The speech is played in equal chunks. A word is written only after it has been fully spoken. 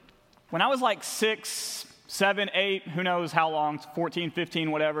When I was like 6, 7, 8, who knows how long, 14, 15,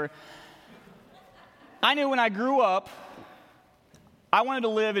 whatever, I knew when I grew up, I wanted to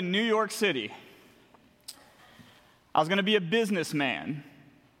live in New York City. I was going to be a businessman.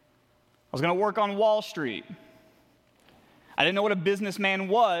 I was going to work on Wall Street. I didn't know what a businessman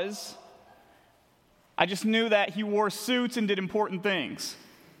was. I just knew that he wore suits and did important things.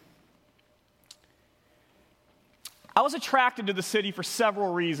 I was attracted to the city for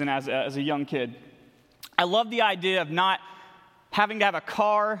several reasons as a young kid. I loved the idea of not having to have a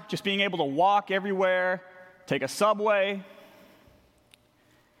car, just being able to walk everywhere, take a subway.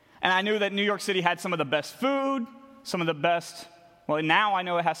 And I knew that New York City had some of the best food, some of the best, well, now I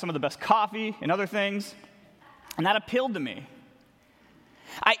know it has some of the best coffee and other things. And that appealed to me.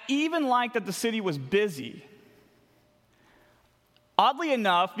 I even liked that the city was busy. Oddly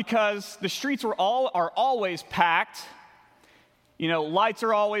enough, because the streets are always packed, lights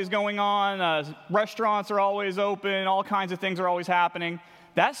are always going on, restaurants are always open, all kinds of things are always happening.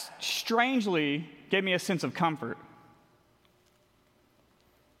 That strangely gave me a sense of comfort.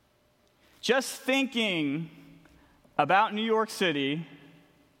 Just thinking about New York City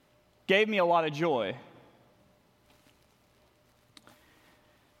gave me a lot of joy.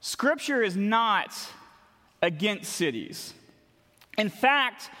 Scripture is not against cities. In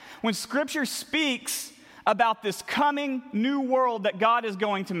fact, when Scripture speaks about this coming new world that God is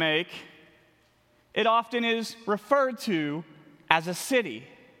going to make, it often is referred to as a city.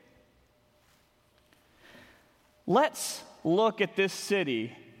 Let's look at this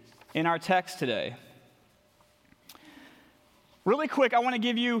city in our text today. Really quick, I want to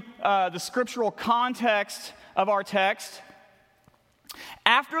give you the scriptural context of our text.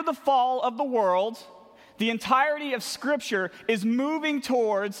 After the fall of the world, the entirety of Scripture is moving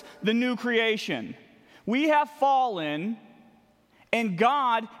towards the new creation. We have fallen, and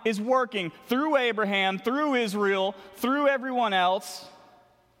God is working through Abraham, through Israel, through everyone else,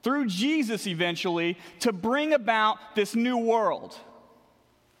 through Jesus eventually, to bring about this new world.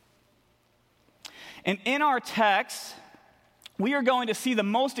 And in our text, we are going to see the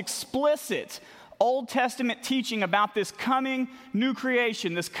most explicit Old Testament teaching about this coming new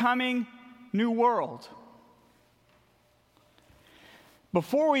creation, this coming new world.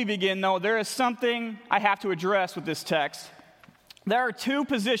 Before we begin, though, there is something I have to address with this text. There are two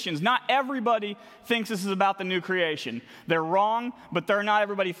positions. Not everybody thinks this is about the new creation. They're wrong, but not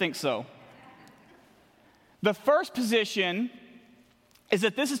everybody thinks so. The first position is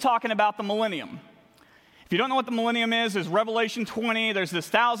that this is talking about the millennium. If you don't know what the millennium is, there's Revelation 20. There's this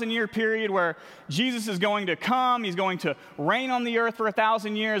 1,000-year period where Jesus is going to come. He's going to reign on the earth for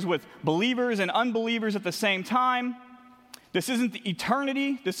 1,000 years with believers and unbelievers at the same time. This isn't the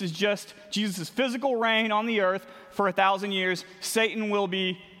eternity. This is just Jesus' physical reign on the earth for 1,000 years. Satan will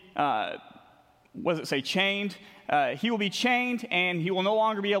be, chained? He will be chained, and he will no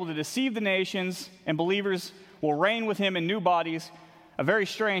longer be able to deceive the nations, and believers will reign with him in new bodies. A very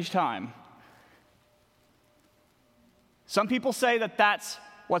strange time. Some people say that that's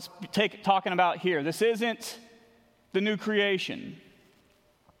what's talking about here. This isn't the new creation.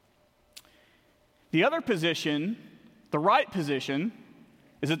 The other position, the right position,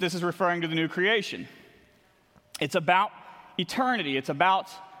 is that this is referring to the new creation. It's about eternity. It's about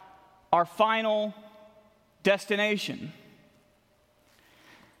our final destination.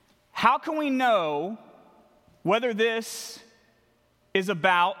 How can we know whether this is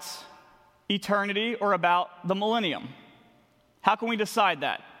about eternity or about the millennium? How can we decide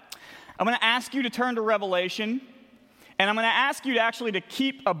that? I'm going to ask you to turn to Revelation, and I'm going to ask you to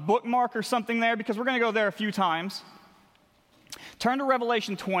keep a bookmark or something there because we're going to go there a few times. Turn to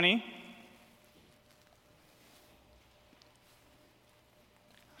Revelation 20.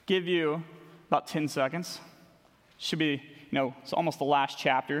 Give you about 10 seconds. Should be, it's almost the last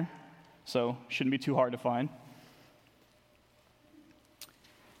chapter, so shouldn't be too hard to find.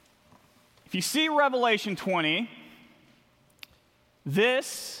 If you see Revelation 20,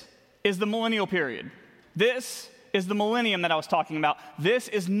 this is the millennial period. This is the millennium that I was talking about. This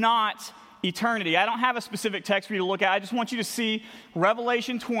is not eternity. I don't have a specific text for you to look at. I just want you to see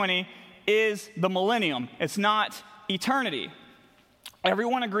Revelation 20 is the millennium. It's not eternity.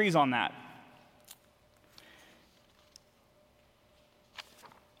 Everyone agrees on that.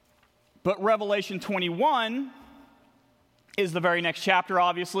 But Revelation 21 is the very next chapter,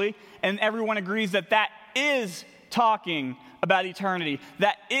 obviously, and everyone agrees that that is talking about eternity.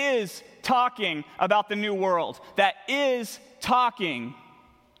 That is talking about the new world. That is talking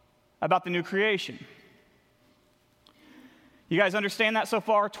about the new creation. You guys understand that so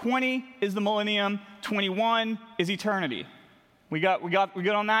far? 20 is the millennium, 21 is eternity. We good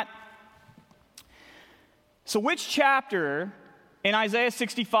on that? So which chapter in Isaiah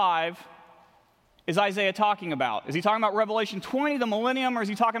 65 is Isaiah talking about? Is he talking about Revelation 20, the millennium, or is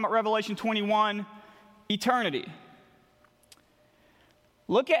he talking about Revelation 21, eternity?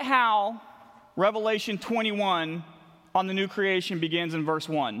 Look at how Revelation 21 on the new creation begins in verse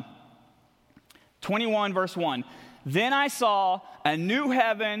 1. 21, verse 1. Then I saw a new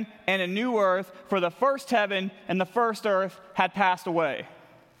heaven and a new earth, for the first heaven and the first earth had passed away.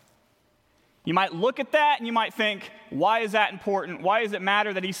 You might look at that and you might think, why is that important? Why does it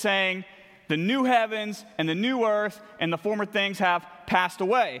matter that he's saying the new heavens and the new earth and the former things have passed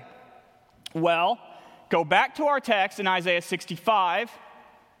away? Well, go back to our text in Isaiah 65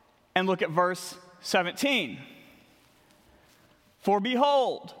 and look at verse 17. For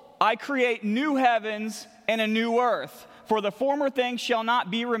behold, I create new heavens and a new earth, for the former things shall not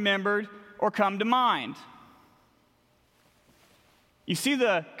be remembered or come to mind. You see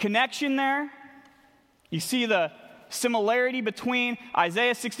the connection there? You see the similarity between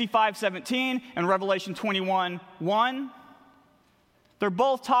Isaiah 65:17 and Revelation 21:1? They're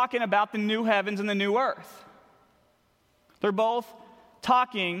both talking about the new heavens and the new earth. They're both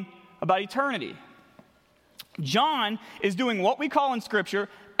talking about eternity. John is doing what we call in Scripture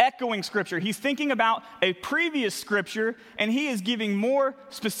echoing Scripture. He's thinking about a previous Scripture, and he is giving more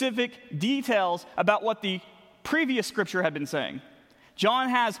specific details about what the previous Scripture had been saying. John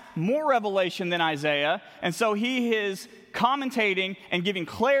has more revelation than Isaiah, and so he is commentating and giving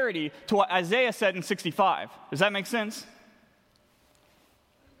clarity to what Isaiah said in 65. Does that make sense?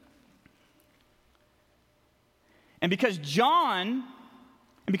 And because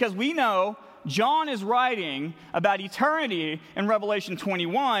we know John is writing about eternity in Revelation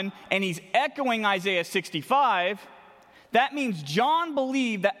 21, and he's echoing Isaiah 65, that means John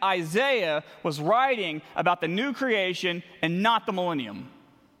believed that Isaiah was writing about the new creation and not the millennium.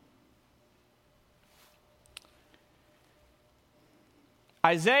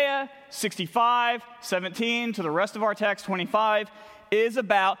 Isaiah 65:17 to the rest of our text, 25, is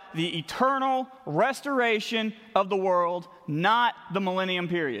about the eternal restoration of the world, not the millennium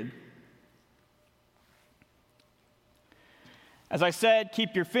period. As I said,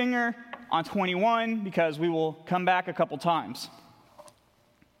 keep your finger on 21 because we will come back a couple times.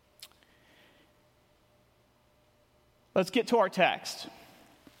 Let's get to our text.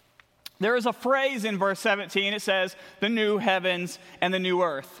 There is a phrase in verse 17. It says, the new heavens and the new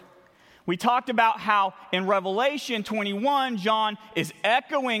earth. We talked about how in Revelation 21, John is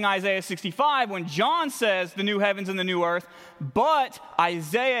echoing Isaiah 65 when John says the new heavens and the new earth, but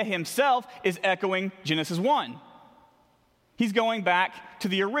Isaiah himself is echoing Genesis 1. He's going back to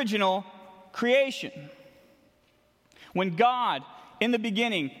the original creation. When God, in the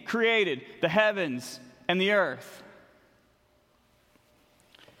beginning, created the heavens and the earth.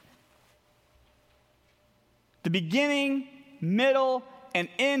 The beginning, middle, and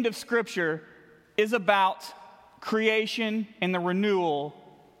end of Scripture is about creation and the renewal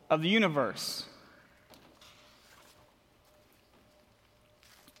of the universe.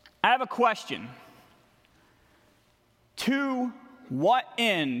 I have a question. To what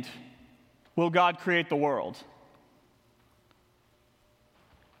end will God create the world?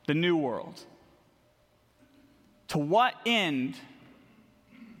 The new world. To what end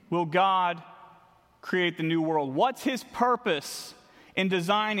will God create the new world? What's his purpose in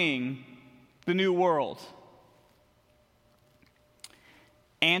designing the new world?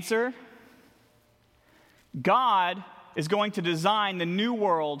 Answer: God is going to design the new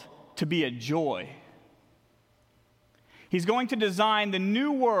world to be a joy. He's going to design the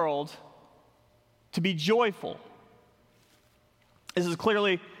new world to be joyful. This is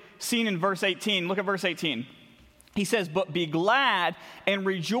clearly seen in verse 18. Look at verse 18. He says, but be glad and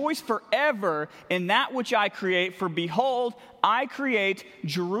rejoice forever in that which I create, for behold, I create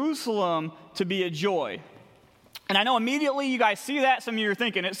Jerusalem to be a joy. And I know immediately you guys see that. Some of you are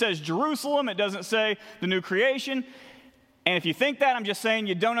thinking, it says Jerusalem, it doesn't say the new creation. And if you think that, I'm just saying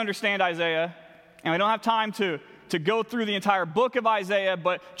you don't understand Isaiah. And we don't have time to go through the entire book of Isaiah,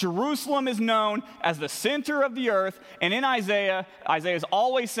 but Jerusalem is known as the center of the earth, and in Isaiah is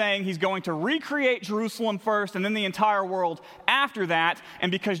always saying he's going to recreate Jerusalem first and then the entire world after that,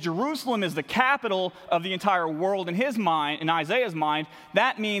 and because Jerusalem is the capital of the entire world in his mind, in Isaiah's mind,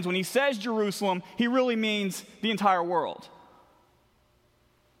 that means when he says Jerusalem, he really means the entire world.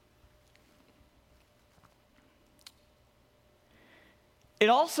 It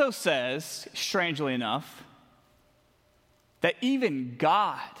also says, strangely enough, that even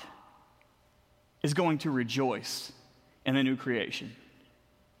God is going to rejoice in the new creation.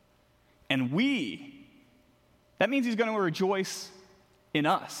 And that means he's going to rejoice in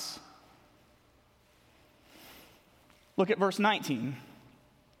us. Look at verse 19.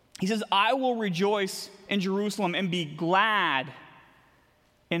 He says, I will rejoice in Jerusalem and be glad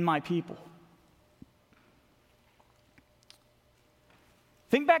in my people.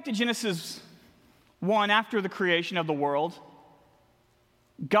 Think back to Genesis 1 after the creation of the world.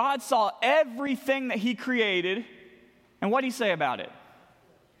 God saw everything that he created, and what did he say about it?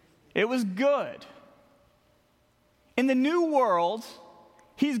 It was good. In the new world,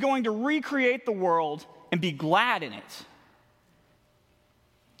 he's going to recreate the world and be glad in it.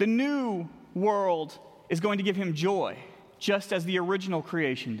 The new world is going to give him joy, just as the original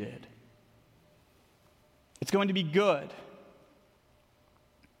creation did. It's going to be good.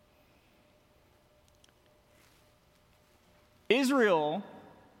 Israel,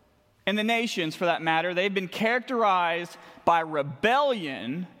 and the nations for that matter, they've been characterized by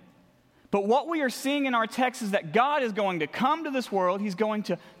rebellion. But what we are seeing in our text is that God is going to come to this world. He's going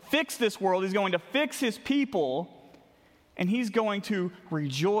to fix this world. He's going to fix his people. And he's going to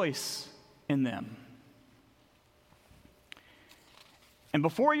rejoice in them. And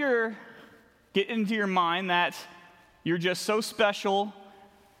before you get into your mind that you're just so special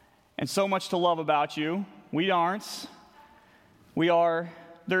and so much to love about you, we aren't.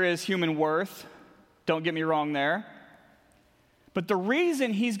 There is human worth. Don't get me wrong there. But the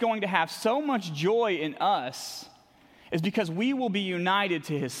reason he's going to have so much joy in us is because we will be united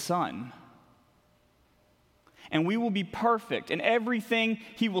to his Son. And we will be perfect. And everything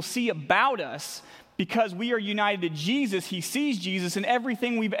he will see about us, because we are united to Jesus, he sees Jesus, and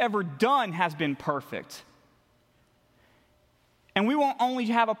everything we've ever done has been perfect. And we won't only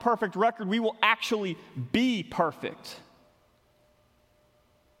have a perfect record, we will actually be perfect.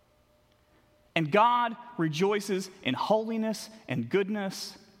 And God rejoices in holiness and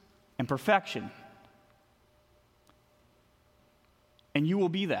goodness and perfection. And you will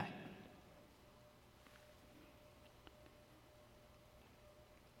be that.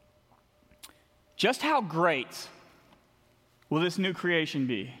 Just how great will this new creation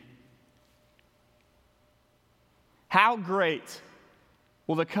be? How great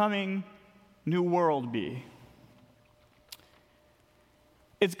will the coming new world be?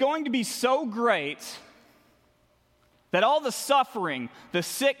 It's going to be so great that all the suffering, the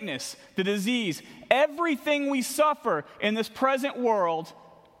sickness, the disease, everything we suffer in this present world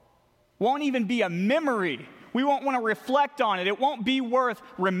won't even be a memory. We won't want to reflect on it. It won't be worth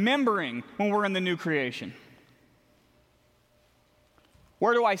remembering when we're in the new creation.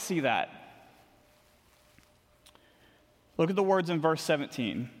 Where do I see that? Look at the words in verse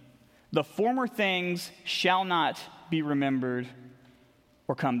 17. The former things shall not be remembered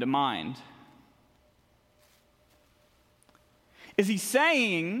or come to mind. Is he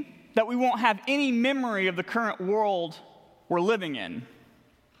saying that we won't have any memory of the current world we're living in?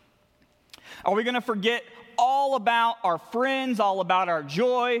 Are we going to forget all about our friends, all about our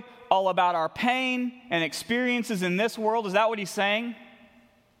joy, all about our pain and experiences in this world? Is that what he's saying?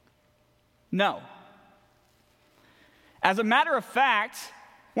 No. As a matter of fact,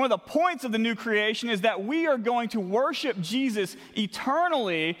 one of the points of the new creation is that we are going to worship Jesus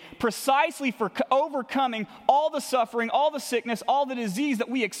eternally, precisely for overcoming all the suffering, all the sickness, all the disease that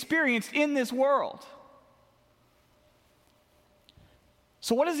we experienced in this world.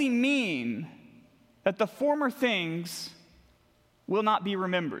 So what does he mean that the former things will not be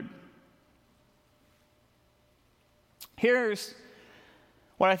remembered? Here's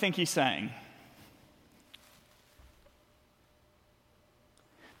what I think he's saying.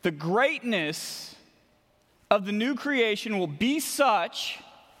 The greatness of the new creation will be such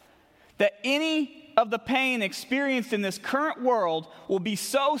that any of the pain experienced in this current world will be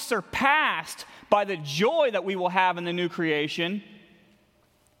so surpassed by the joy that we will have in the new creation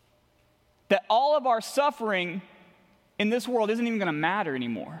that all of our suffering in this world isn't even going to matter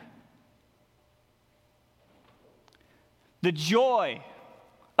anymore. The joy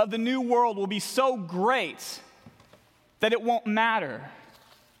of the new world will be so great that it won't matter.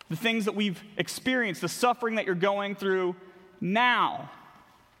 The things that we've experienced, the suffering that you're going through now.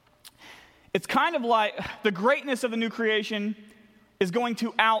 It's kind of like the greatness of the new creation is going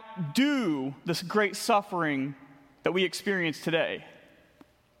to outdo this great suffering that we experience today.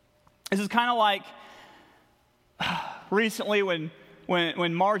 This is kind of like recently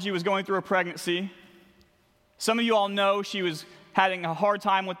when Margie was going through her pregnancy. Some of you all know she was having a hard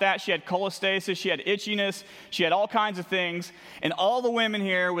time with that. She had cholestasis, she had itchiness, she had all kinds of things. And all the women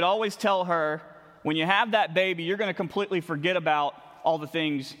here would always tell her, when you have that baby, you're going to completely forget about all the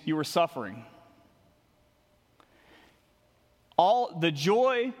things you were suffering. All the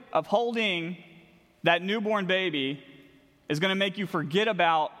joy of holding that newborn baby is going to make you forget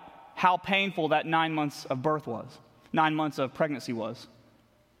about how painful that 9 months of birth was. 9 months of pregnancy was.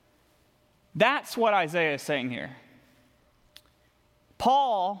 That's what Isaiah is saying here.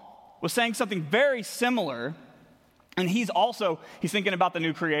 Paul was saying something very similar, and he's thinking about the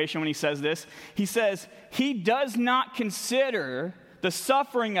new creation when he says this. He says, he does not consider the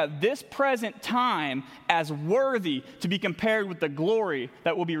suffering of this present time as worthy to be compared with the glory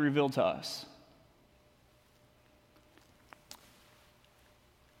that will be revealed to us.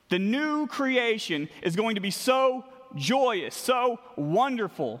 The new creation is going to be so joyous, so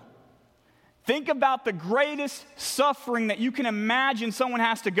wonderful. Think about the greatest suffering that you can imagine someone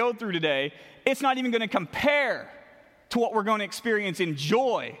has to go through today. It's not even going to compare to what we're going to experience in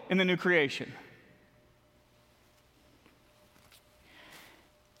joy in the new creation.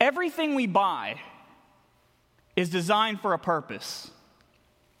 Everything we buy is designed for a purpose.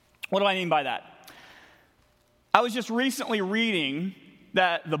 What do I mean by that? I was just recently reading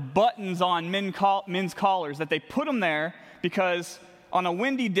that the buttons on men's collars, that they put them there because on a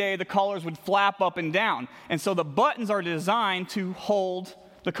windy day, the collars would flap up and down. And so the buttons are designed to hold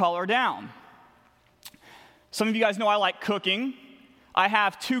the collar down. Some of you guys know I like cooking. I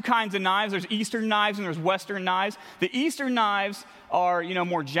have two kinds of knives. There's Eastern knives and there's Western knives. The Eastern knives are,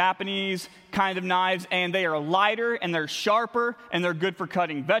 more Japanese kind of knives, and they are lighter and they're sharper and they're good for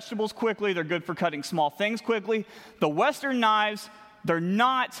cutting vegetables quickly. They're good for cutting small things quickly. The Western knives, they're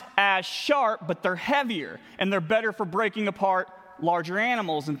not as sharp, but they're heavier and they're better for breaking apart larger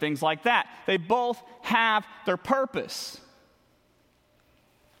animals and things like that. They both have their purpose.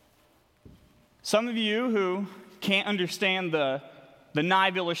 Some of you who can't understand the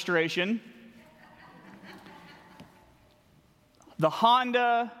knife illustration, the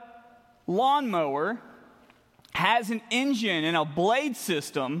Honda lawnmower has an engine and a blade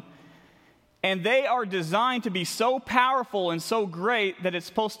system, and they are designed to be so powerful and so great that it's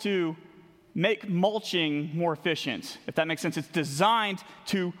supposed to make mulching more efficient, if that makes sense. It's designed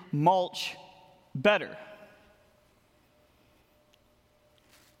to mulch better.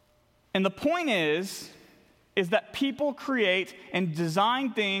 And the point is that people create and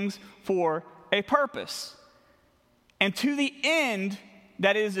design things for a purpose. And to the end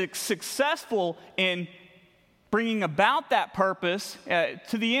that is successful in bringing about that purpose,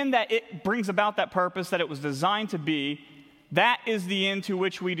 to the end that it brings about that purpose that it was designed to be, that is the end to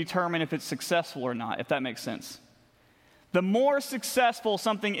which we determine if it's successful or not, if that makes sense. The more successful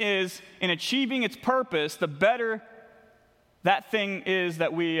something is in achieving its purpose, the better that thing is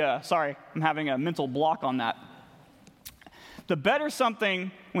that we, I'm having a mental block on that. The better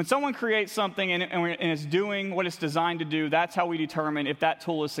something, when someone creates something and it's doing what it's designed to do, that's how we determine if that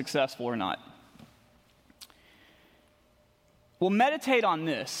tool is successful or not. Well, meditate on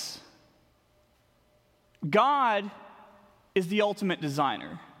this. God is the ultimate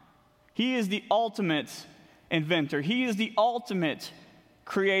designer. He is the ultimate inventor. He is the ultimate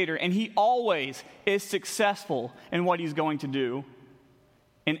creator, and he always is successful in what he's going to do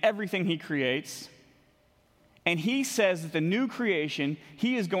in everything he creates. And he says that the new creation,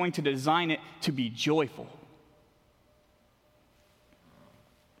 he is going to design it to be joyful.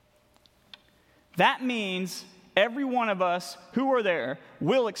 That means every one of us who are there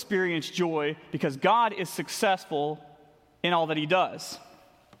will experience joy because God is successful in all that he does.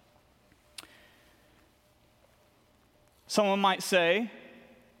 Someone might say,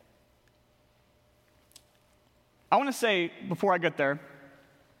 I want to say before I get there,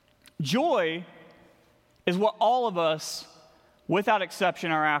 joy is what all of us, without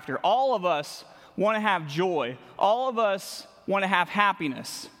exception, are after. All of us want to have joy. All of us want to have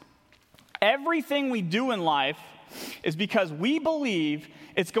happiness. Everything we do in life is because we believe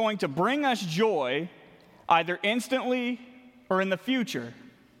it's going to bring us joy either instantly or in the future.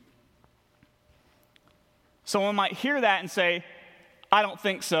 Someone might hear that and say, I don't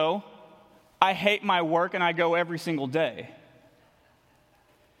think so. I hate my work and I go every single day.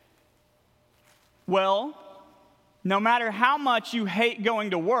 Well, no matter how much you hate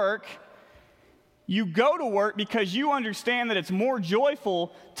going to work, you go to work because you understand that it's more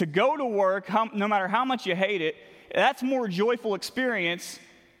joyful to go to work, no matter how much you hate it. That's a more joyful experience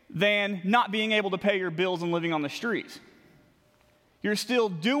than not being able to pay your bills and living on the street. You're still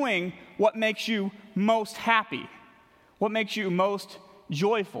doing what makes you most happy, what makes you most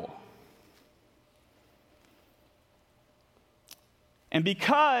joyful. And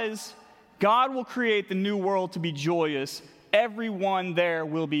because God will create the new world to be joyous, everyone there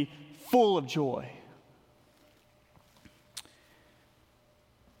will be full of joy.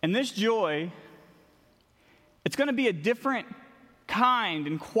 And this joy, it's going to be a different kind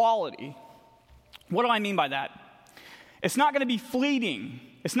and quality. What do I mean by that? It's not going to be fleeting.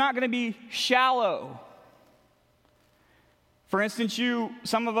 It's not going to be shallow. For instance,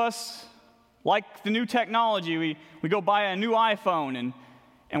 some of us like the new technology. We go buy a new iPhone,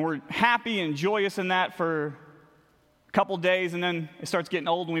 and we're happy and joyous in that for a couple days, and then it starts getting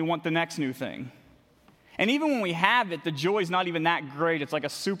old and we want the next new thing. And even when we have it, the joy is not even that great. It's like a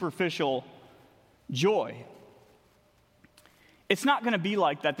superficial joy. It's not going to be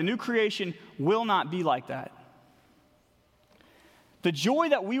like that. The new creation will not be like that. The joy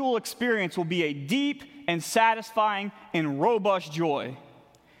that we will experience will be a deep and satisfying and robust joy.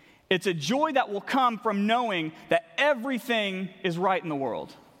 It's a joy that will come from knowing that everything is right in the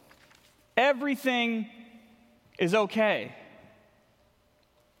world. Everything is okay.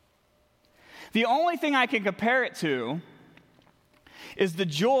 The only thing I can compare it to is the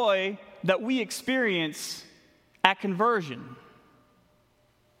joy that we experience at conversion.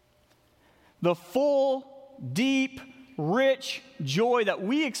 The full, deep, rich joy that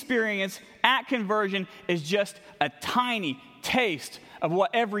we experience at conversion is just a tiny taste of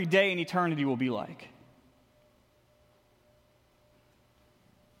what every day in eternity will be like.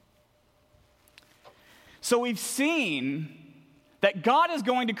 So we've seen that God is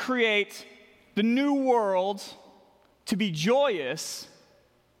going to create the new world to be joyous,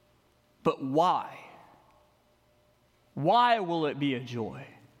 but why? Why will it be a joy?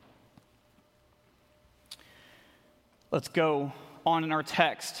 Let's go on in our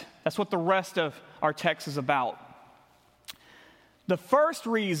text. That's what the rest of our text is about. The first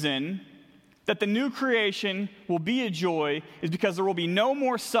reason that the new creation will be a joy is because there will be no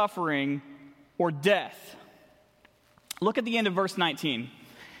more suffering or death. Look at the end of verse 19.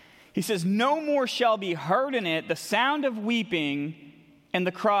 He says, "No more shall be heard in it the sound of weeping and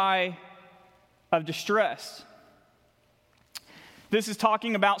the cry of distress." This is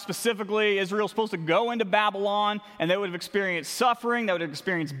talking about specifically Israel's supposed to go into Babylon, and they would have experienced suffering, they would have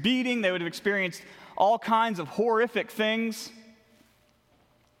experienced beating, they would have experienced all kinds of horrific things.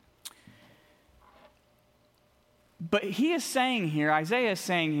 But he is saying here, Isaiah is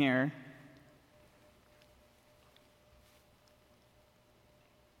saying here,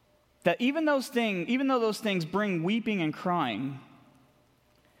 that even though those things bring weeping and crying,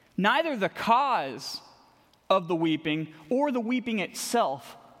 neither the cause of the weeping or the weeping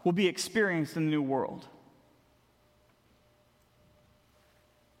itself will be experienced in the new world.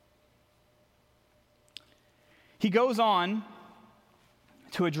 He goes on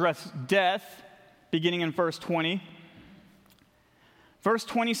to address death, beginning in verse 20. Verse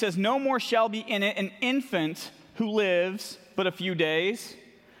 20 says, "No more shall be in it an infant who lives but a few days,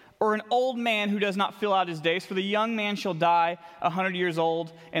 or an old man who does not fill out his days, for the young man shall die 100 years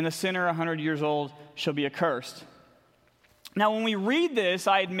old, and the sinner 100 years old shall be accursed." Now, when we read this,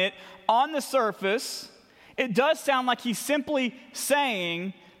 I admit, on the surface, it does sound like he's simply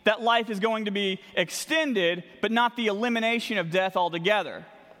saying that life is going to be extended, but not the elimination of death altogether.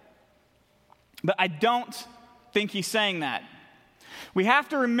 But I don't think he's saying that. We have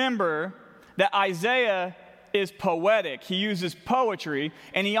to remember that Isaiah is poetic. He uses poetry,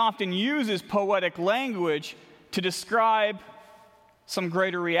 and he often uses poetic language to describe some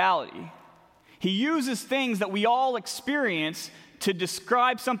greater reality. He uses things that we all experience to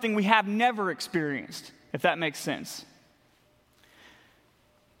describe something we have never experienced, if that makes sense.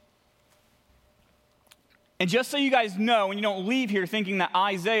 And just so you guys know, and you don't leave here thinking that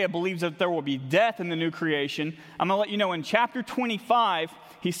Isaiah believes that there will be death in the new creation, I'm going to let you know in chapter 25,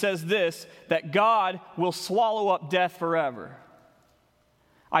 he says this, that God will swallow up death forever.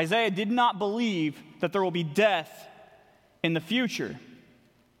 Isaiah did not believe that there will be death in the future.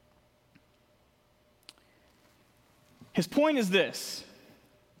 His point is this: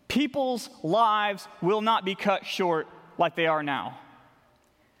 people's lives will not be cut short like they are now.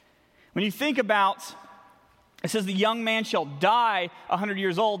 When you think about, it says the young man shall die 100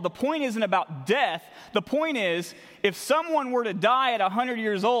 years old. The point isn't about death. The point is, if someone were to die at 100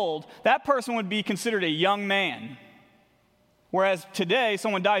 years old, that person would be considered a young man. Whereas today,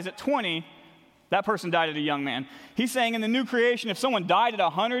 someone dies at 20, that person died as a young man. He's saying in the new creation, if someone died at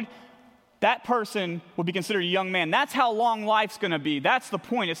 100, that person would be considered a young man. That's how long life's going to be. That's the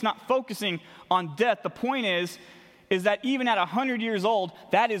point. It's not focusing on death. The point is that even at 100 years old,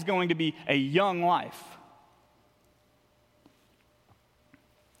 that is going to be a young life.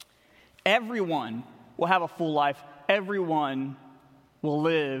 Everyone will have a full life. Everyone will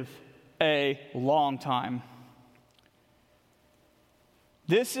live a long time.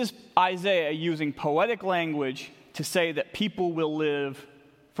 This is Isaiah using poetic language to say that people will live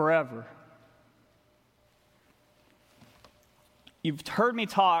forever. You've heard me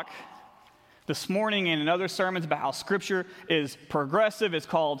talk this morning and in other sermons about how Scripture is progressive. It's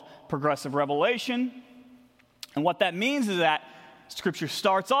called progressive revelation. And what that means is that Scripture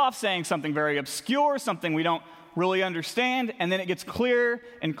starts off saying something very obscure, something we don't really understand, and then it gets clearer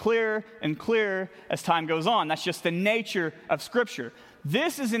and clearer and clearer as time goes on. That's just the nature of Scripture.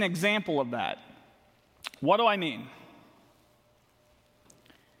 This is an example of that. What do I mean?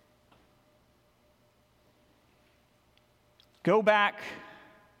 Go back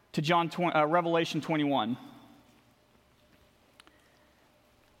to Revelation 21.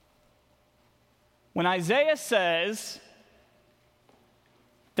 When Isaiah says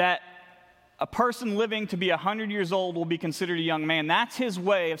that a person living to be 100 years old will be considered a young man, that's his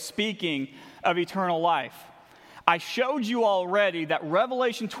way of speaking of eternal life. I showed you already that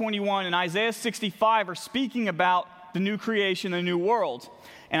Revelation 21 and Isaiah 65 are speaking about the new creation, the new world.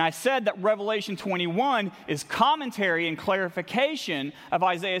 And I said that Revelation 21 is commentary and clarification of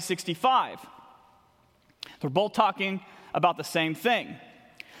Isaiah 65. They're both talking about the same thing.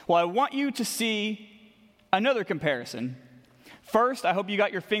 Well, I want you to see another comparison. First, I hope you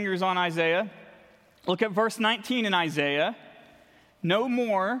got your fingers on Isaiah. Look at verse 19 in Isaiah. No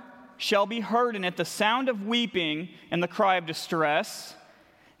more shall be heard in it the sound of weeping and the cry of distress.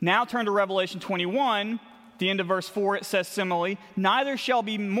 Now turn to Revelation 21. The end of verse 4, it says similarly, neither shall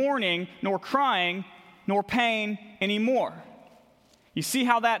be mourning, nor crying, nor pain anymore. You see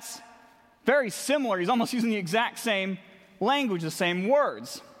how that's very similar. He's almost using the exact same language, the same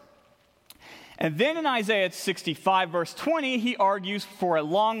words. And then in Isaiah 65, verse 20, he argues for a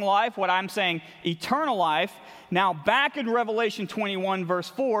long life, what I'm saying, eternal life. Now back in Revelation 21, verse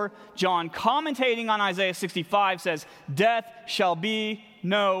 4, John, commentating on Isaiah 65, says, death shall be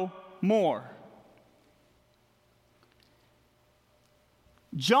no more.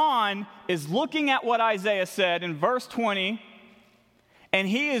 John is looking at what Isaiah said in verse 20, and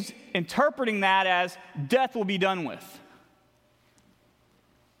he is interpreting that as death will be done with.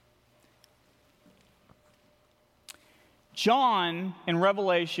 John in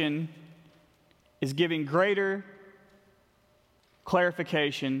Revelation is giving greater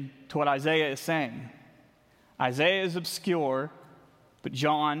clarification to what Isaiah is saying. Isaiah is obscure, but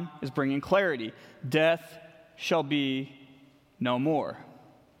John is bringing clarity. Death shall be no more.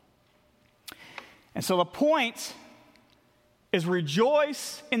 And so the point is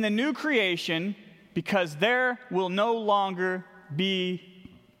rejoice in the new creation because there will no longer be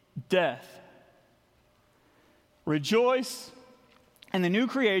death. Rejoice in the new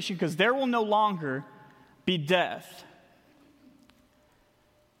creation because there will no longer be death.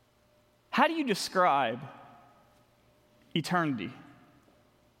 How do you describe eternity?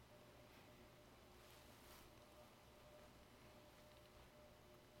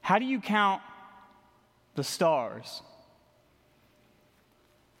 How do you count the stars?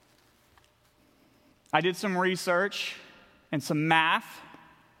 I did some research and some math,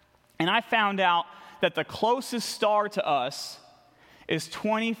 and I found out that the closest star to us is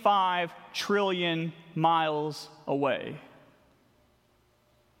 25 trillion miles away.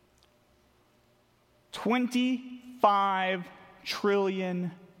 25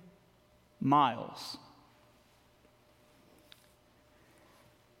 trillion miles.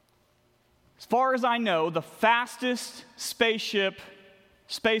 As far as I know, the fastest spacecraft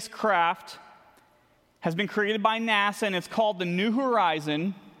has been created by NASA, and it's called the New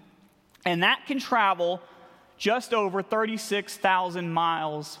Horizon, and that can travel just over 36,000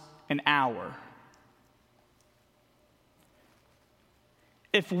 miles an hour.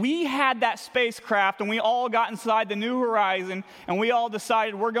 If we had that spacecraft and we all got inside the New Horizon and we all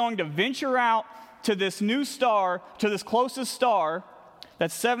decided we're going to venture out to this new star, to this closest star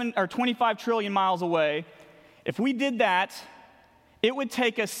that's 25 trillion miles away, if we did that, it would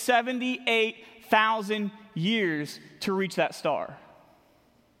take us 78,000 years to reach that star.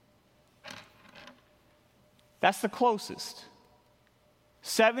 That's the closest.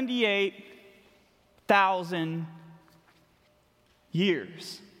 78,000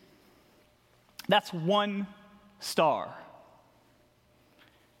 years. That's one star.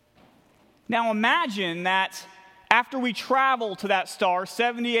 Now imagine that after we travel to that star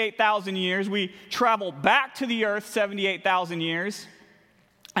 78,000 years, we travel back to the earth 78,000 years,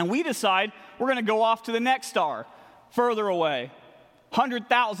 and we decide we're going to go off to the next star, further away,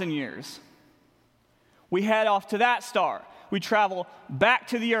 100,000 years. We head off to that star. We travel back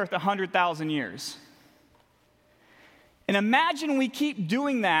to the earth 100,000 years. And imagine we keep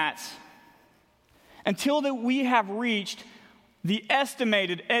doing that until that we have reached the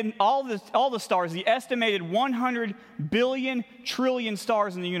estimated, and all the stars, the estimated 100 billion trillion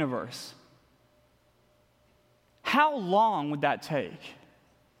stars in the universe. How long would that take?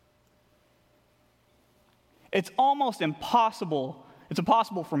 It's almost impossible. It's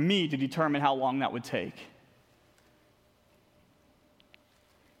impossible for me to determine how long that would take.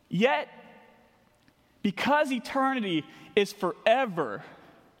 Yet, because eternity is forever,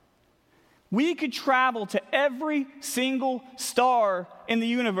 we could travel to every single star in the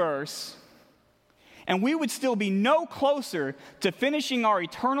universe, and we would still be no closer to finishing our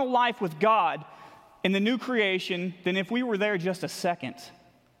eternal life with God in the new creation than if we were there just a second.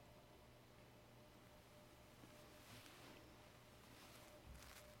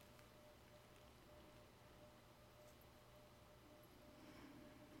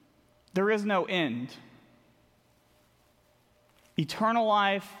 There is no end. Eternal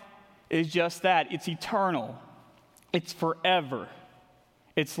life is just that. It's eternal. It's forever.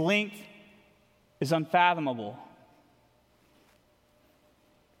 Its length is unfathomable.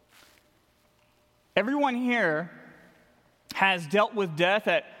 Everyone here has dealt with death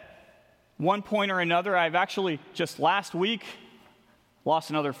at one point or another. I've actually just last week lost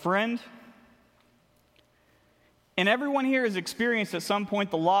another friend. And everyone here has experienced at some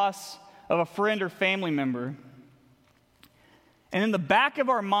point the loss of a friend or family member. And in the back of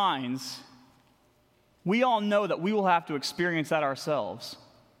our minds, we all know that we will have to experience that ourselves.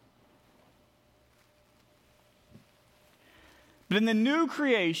 But in the new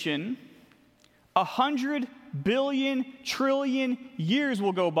creation, 100 billion trillion years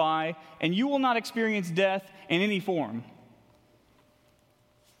will go by, and you will not experience death in any form.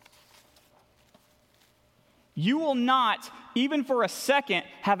 You will not, even for a second,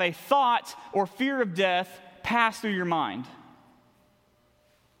 have a thought or fear of death pass through your mind.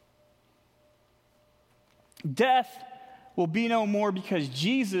 Death will be no more because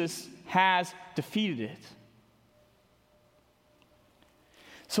Jesus has defeated it.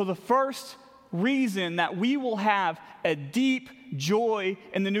 So the first reason that we will have a deep joy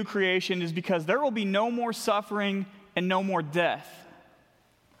in the new creation is because there will be no more suffering and no more death.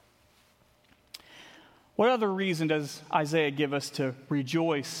 What other reason does Isaiah give us to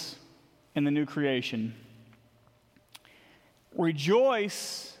rejoice in the new creation?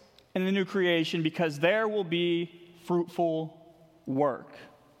 Rejoice in the new creation because there will be fruitful work.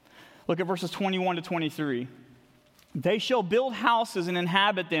 Look at verses 21 to 23. They shall build houses and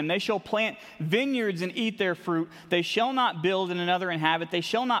inhabit them. They shall plant vineyards and eat their fruit. They shall not build and another inhabit. They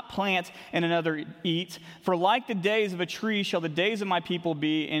shall not plant and another eat. For like the days of a tree shall the days of my people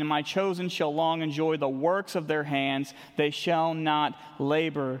be, and my chosen shall long enjoy the works of their hands. They shall not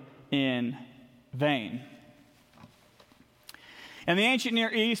labor in vain. In the ancient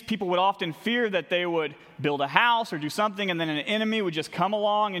Near East, people would often fear that they would build a house or do something, and then an enemy would just come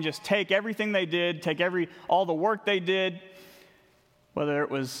along and just take everything they did, take all the work they did, whether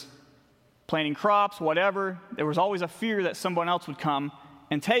it was planting crops, whatever. There was always a fear that someone else would come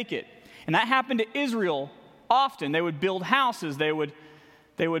and take it. And that happened to Israel often. They would build houses, they would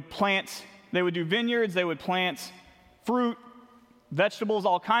plant, they would do vineyards, they would plant fruit, vegetables,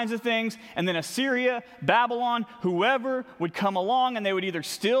 all kinds of things, and then Assyria, Babylon, whoever would come along, and they would either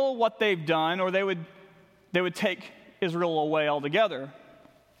steal what they've done or they would take Israel away altogether.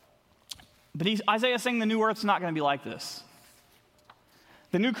 But Isaiah is saying the new earth's not going to be like this.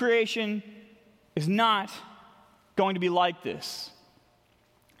 The new creation is not going to be like this.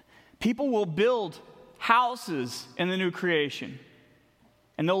 People will build houses in the new creation,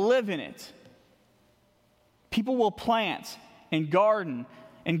 and they'll live in it. People will plant and garden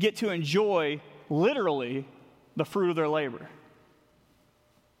and get to enjoy, literally, the fruit of their labor.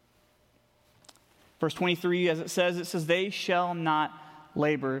 Verse 23, as it says, they shall not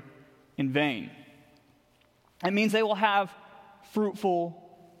labor in vain. It means they will have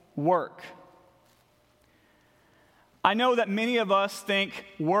fruitful work. I know that many of us think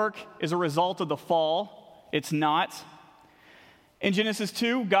work is a result of the fall. It's not. In Genesis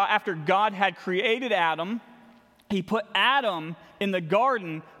 2, after God had created Adam, He put Adam in the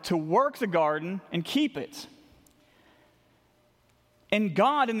garden to work the garden and keep it. And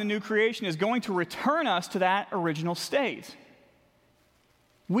God in the new creation is going to return us to that original state.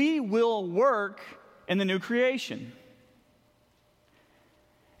 We will work in the new creation.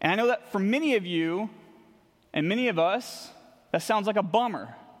 And I know that for many of you and many of us, that sounds like a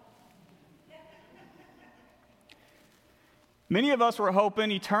bummer. Many of us were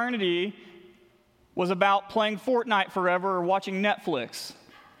hoping eternity was about playing Fortnite forever or watching Netflix.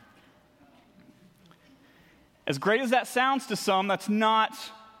 As great as that sounds to some, that's not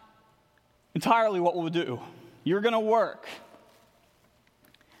entirely what we'll do. You're going to work.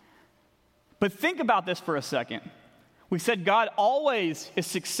 But think about this for a second. We said God always is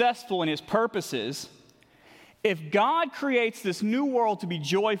successful in His purposes. If God creates this new world to be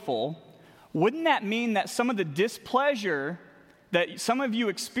joyful, wouldn't that mean that some of the displeasure that some of you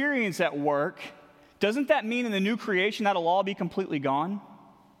experience at work, doesn't that mean in the new creation that'll all be completely gone?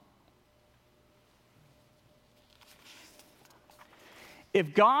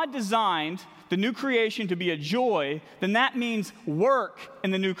 If God designed the new creation to be a joy, then that means work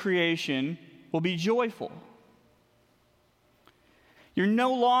in the new creation will be joyful. You're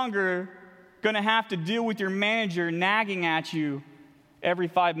no longer going to have to deal with your manager nagging at you every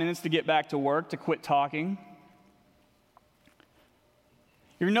 5 minutes to get back to work, to quit talking.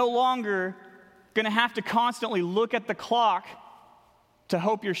 You're no longer going to have to constantly look at the clock to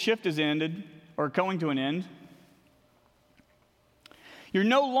hope your shift is ended or going to an end. You're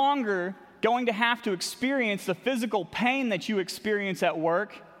no longer going to have to experience the physical pain that you experience at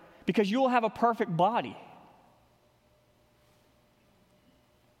work because you will have a perfect body.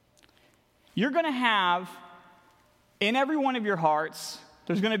 You're going to have, in every one of your hearts,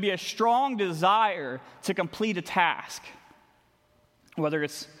 there's going to be a strong desire to complete a task. Whether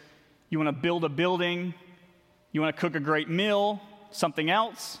it's you want to build a building, you want to cook a great meal, something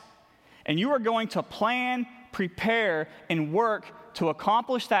else, and you are going to plan, prepare, and work to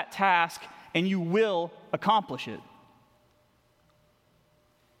accomplish that task, and you will accomplish it.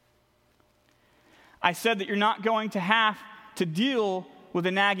 I said that you're not going to have to deal with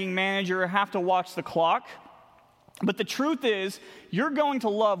a nagging manager or have to watch the clock, but the truth is, you're going to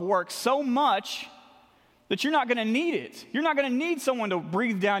love work so much that you're not going to need it. You're not going to need someone to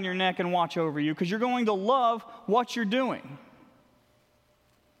breathe down your neck and watch over you because you're going to love what you're doing.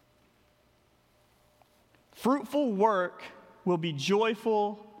 Fruitful work will be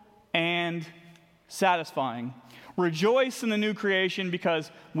joyful and satisfying. Rejoice in the new creation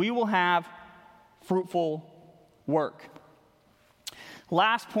because we will have fruitful work.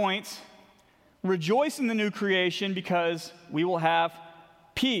 Last point, rejoice in the new creation because we will have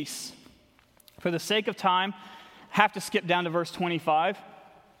peace. For the sake of time, I have to skip down to verse 25.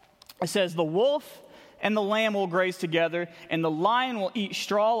 It says, "The wolf and the lamb will graze together, and the lion will eat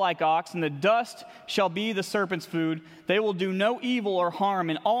straw like ox, and the dust shall be the serpent's food. They will do no evil or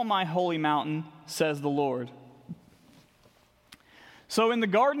harm in all my holy mountain, says the Lord." So in the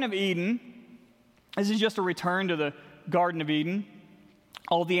Garden of Eden, this is just a return to the Garden of Eden.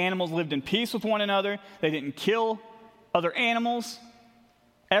 All the animals lived in peace with one another. They didn't kill other animals.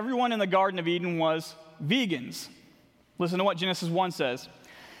 Everyone in the Garden of Eden was vegans. Listen to what Genesis 1 says.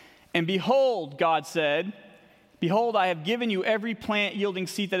 "And behold," God said, "behold, I have given you every plant yielding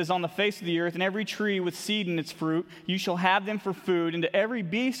seed that is on the face of the earth, and every tree with seed in its fruit. You shall have them for food, and to every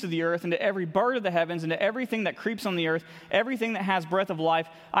beast of the earth, and to every bird of the heavens, and to everything that creeps on the earth, everything that has breath of life,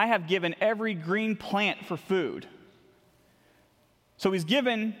 I have given every green plant for food." So he's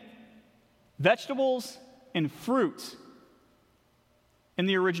given vegetables and fruit in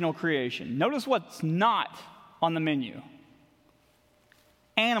the original creation. Notice what's not on the menu.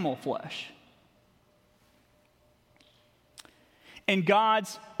 Animal flesh. In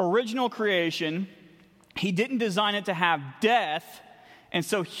God's original creation, he didn't design it to have death, and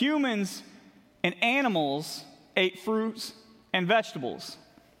so humans and animals ate fruits and vegetables.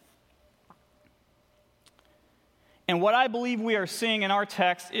 And what I believe we are seeing in our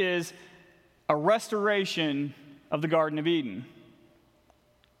text is a restoration of the Garden of Eden.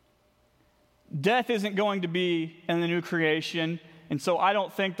 Death isn't going to be in the new creation, and so I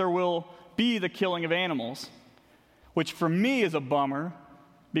don't think there will be the killing of animals, which for me is a bummer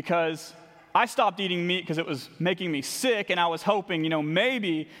because I stopped eating meat because it was making me sick, and I was hoping,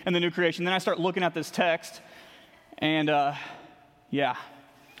 maybe in the new creation. Then I start looking at this text, and yeah.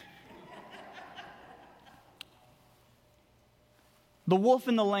 The wolf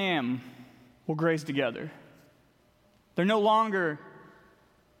and the lamb will graze together. They're no longer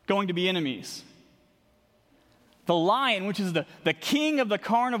going to be enemies. The lion, which is the king of the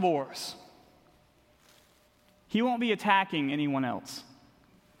carnivores, he won't be attacking anyone else.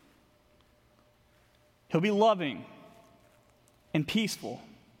 He'll be loving and peaceful.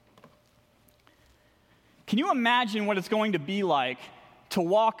 Can you imagine what it's going to be like to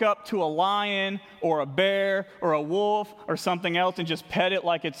walk up to a lion or a bear or a wolf or something else and just pet it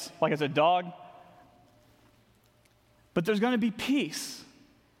like it's a dog? But there's going to be peace.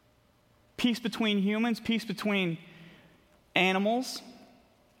 Peace between humans, peace between animals.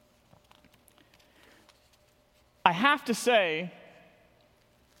 I have to say,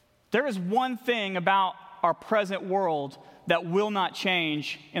 there is one thing about our present world that will not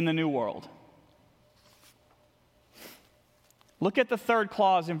change in the new world. Look at the third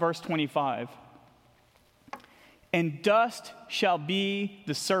clause in verse 25. "And dust shall be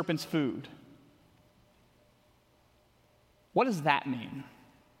the serpent's food." What does that mean?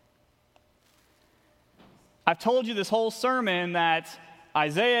 I've told you this whole sermon that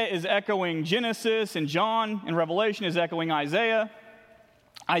Isaiah is echoing Genesis and John in Revelation is echoing Isaiah.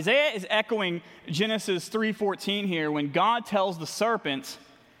 Isaiah is echoing Genesis 3:14 here when God tells the serpent,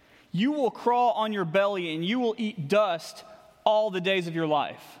 "You will crawl on your belly and you will eat dust all the days of your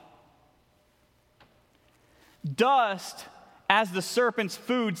life." Dust, as the serpent's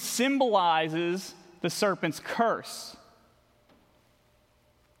food, symbolizes the serpent's curse.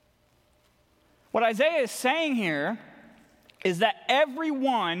 What Isaiah is saying here is that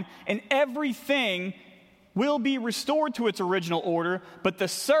everyone and everything will be restored to its original order, but the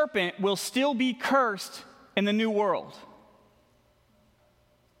serpent will still be cursed in the new world.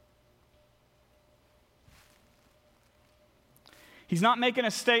 He's not making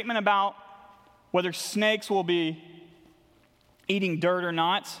a statement about whether snakes will be eating dirt or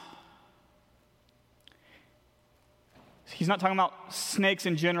not. He's not talking about snakes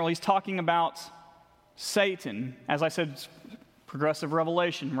in general. He's talking about Satan. As I said, it's progressive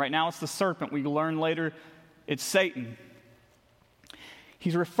revelation. Right now it's the serpent. We learn later it's Satan.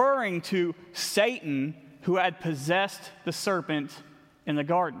 He's referring to Satan who had possessed the serpent in the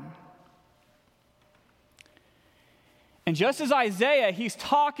garden. And just as Isaiah, he's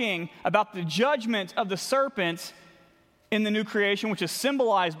talking about the judgment of the serpent in the new creation, which is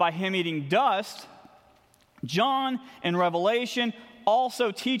symbolized by him eating dust, John in Revelation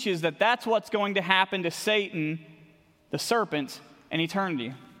also teaches that that's what's going to happen to Satan, the serpent, in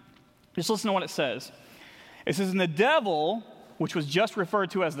eternity. Just listen to what it says. It says, "And the devil," which was just referred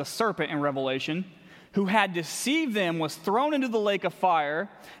to as the serpent in Revelation, "who had deceived them was thrown into the lake of fire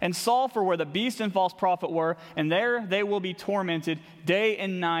and sulfur where the beast and false prophet were, and there they will be tormented day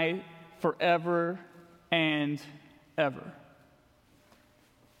and night forever and ever."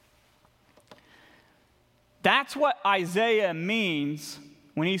 That's what Isaiah means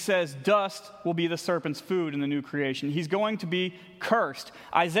when he says dust will be the serpent's food in the new creation. He's going to be cursed.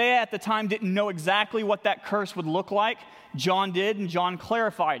 Isaiah at the time didn't know exactly what that curse would look like. John did, and John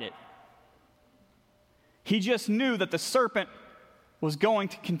clarified it. He just knew that the serpent was going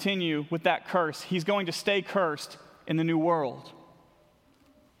to continue with that curse. He's going to stay cursed in the new world.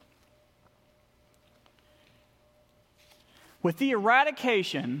 With the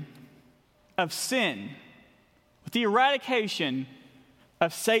eradication of sin, with the eradication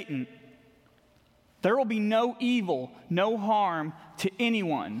of Satan, there will be no evil, no harm to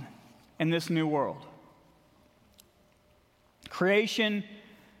anyone in this new world. Creation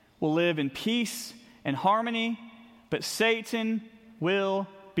will live in peace and harmony, but Satan will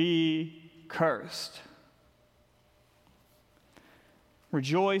be cursed.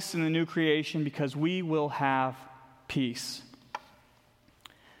 Rejoice in the new creation because we will have peace.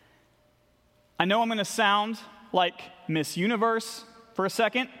 I know I'm going to sound like Miss Universe for a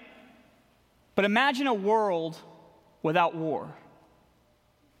second, but imagine a world without war.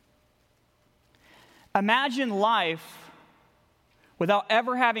 Imagine life without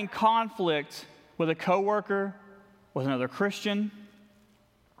ever having conflict with a coworker, with another Christian.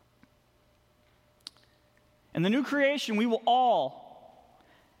 In the new creation, we will all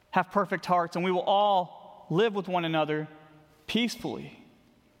have perfect hearts and we will all live with one another peacefully.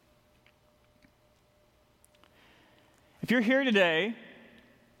 If you're here today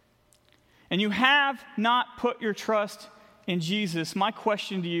and you have not put your trust in Jesus, my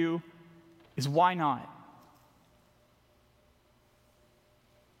question to you is why not?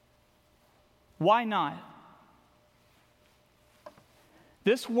 Why not?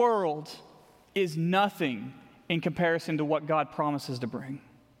 This world is nothing in comparison to what God promises to bring.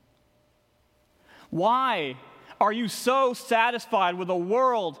 Why are you so satisfied with a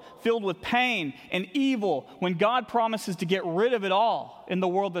world filled with pain and evil when God promises to get rid of it all in the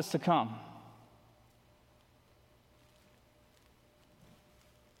world that's to come?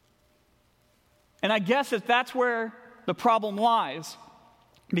 And I guess that that's where the problem lies.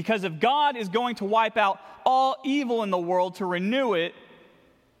 Because if God is going to wipe out all evil in the world to renew it,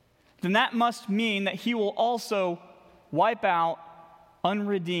 then that must mean that he will also wipe out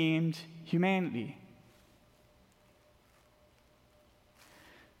unredeemed humanity.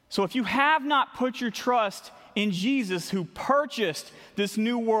 So if you have not put your trust in Jesus who purchased this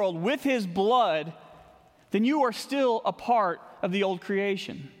new world with his blood, then you are still a part of the old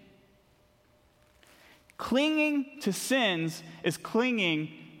creation. Clinging to sins is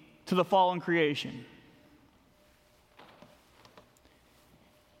clinging to the fallen creation.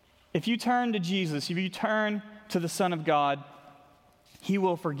 If you turn to Jesus, if you turn to the Son of God, he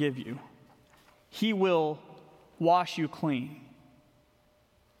will forgive you. He will wash you clean.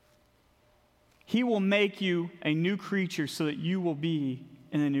 He will make you a new creature so that you will be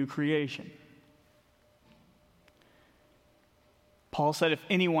in the new creation. Paul said, if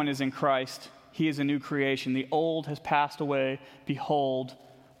anyone is in Christ, he is a new creation. The old has passed away. Behold,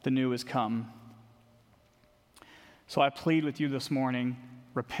 the new has come. So I plead with you this morning,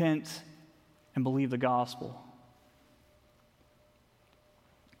 repent and believe the gospel.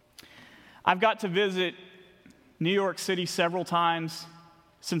 I've got to visit New York City several times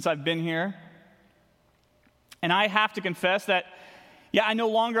since I've been here. And I have to confess that, I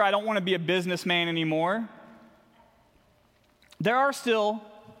don't want to be a businessman anymore. There are still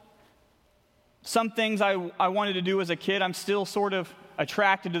some things I wanted to do as a kid. I'm still sort of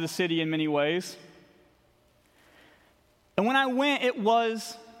attracted to the city in many ways. And when I went,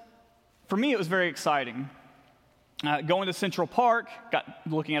 for me, it was very exciting. Going to Central Park,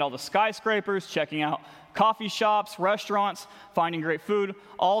 looking at all the skyscrapers, checking out coffee shops, restaurants, finding great food,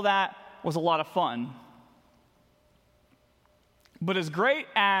 all that was a lot of fun. But as great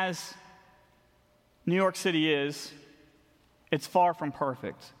as New York City is, it's far from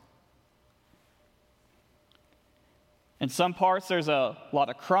perfect. In some parts, there's a lot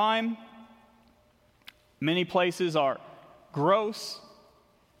of crime. Many places are gross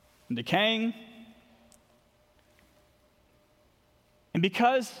and decaying. And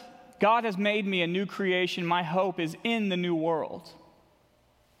because God has made me a new creation, my hope is in the new world.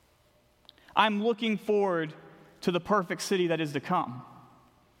 I'm looking forward to the perfect city that is to come.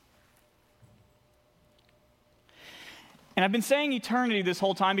 And I've been saying eternity this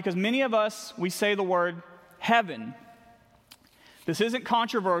whole time because many of us, we say the word heaven. This isn't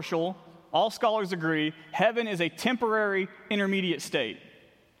controversial. All scholars agree. Heaven is a temporary intermediate state.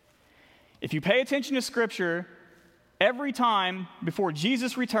 If you pay attention to Scripture, every time before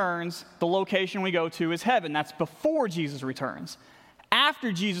Jesus returns, the location we go to is heaven. That's before Jesus returns.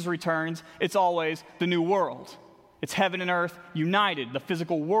 After Jesus returns, it's always the new world. It's heaven and earth united. The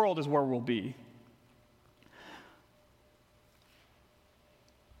physical world is where we'll be.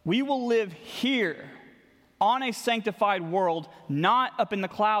 We will live here on a sanctified world, not up in the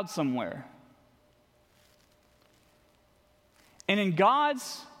clouds somewhere. And in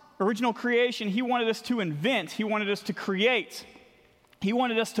God's original creation, He wanted us to invent. He wanted us to create. He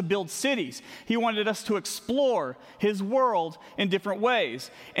wanted us to build cities. He wanted us to explore His world in different ways.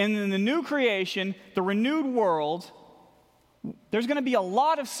 And in the new creation, the renewed world, there's going to be a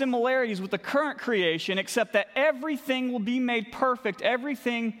lot of similarities with the current creation, except that everything will be made perfect.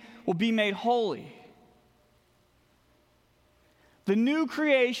 Everything will be made holy. The new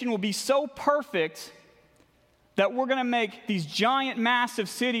creation will be so perfect that we're going to make these giant, massive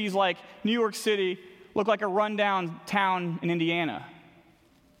cities like New York City look like a rundown town in Indiana.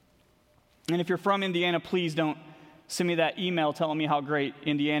 And if you're from Indiana, please don't send me that email telling me how great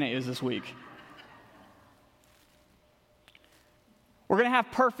Indiana is this week. We're going to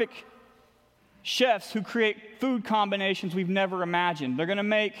have perfect chefs who create food combinations we've never imagined. They're going to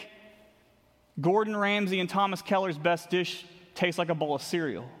make Gordon Ramsay and Thomas Keller's best dish taste like a bowl of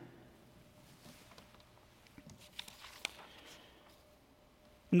cereal.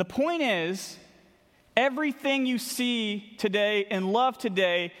 And the point is, everything you see today and love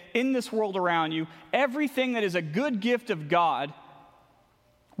today in this world around you, everything that is a good gift of God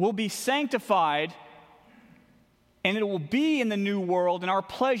will be sanctified, and it will be in the new world, and our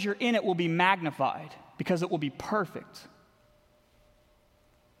pleasure in it will be magnified because it will be perfect.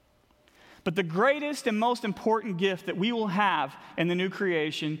 But the greatest and most important gift that we will have in the new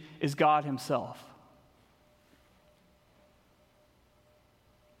creation is God Himself.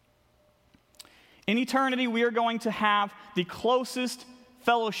 In eternity, we are going to have the closest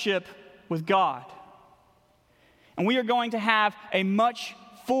fellowship with God. And we are going to have a much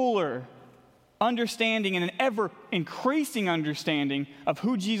fuller understanding and an ever-increasing understanding of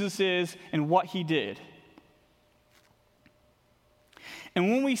who Jesus is and what He did. And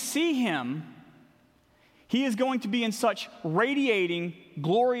when we see Him, He is going to be in such radiating,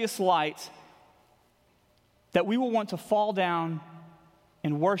 glorious light that we will want to fall down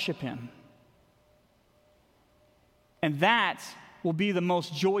and worship Him. And that will be the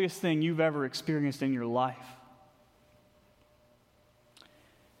most joyous thing you've ever experienced in your life.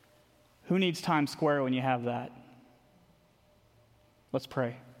 Who needs Times Square when you have that? Let's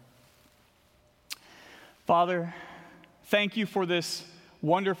pray. Father, thank You for this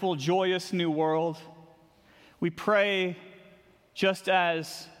wonderful, joyous new world. We pray, just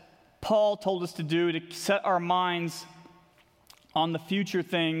as Paul told us to do, to set our minds on the future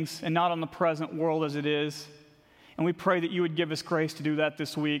things and not on the present world as it is. And we pray that You would give us grace to do that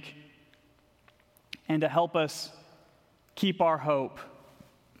this week and to help us keep our hope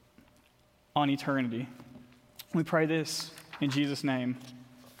on eternity. We pray this in Jesus' name.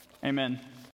 Amen.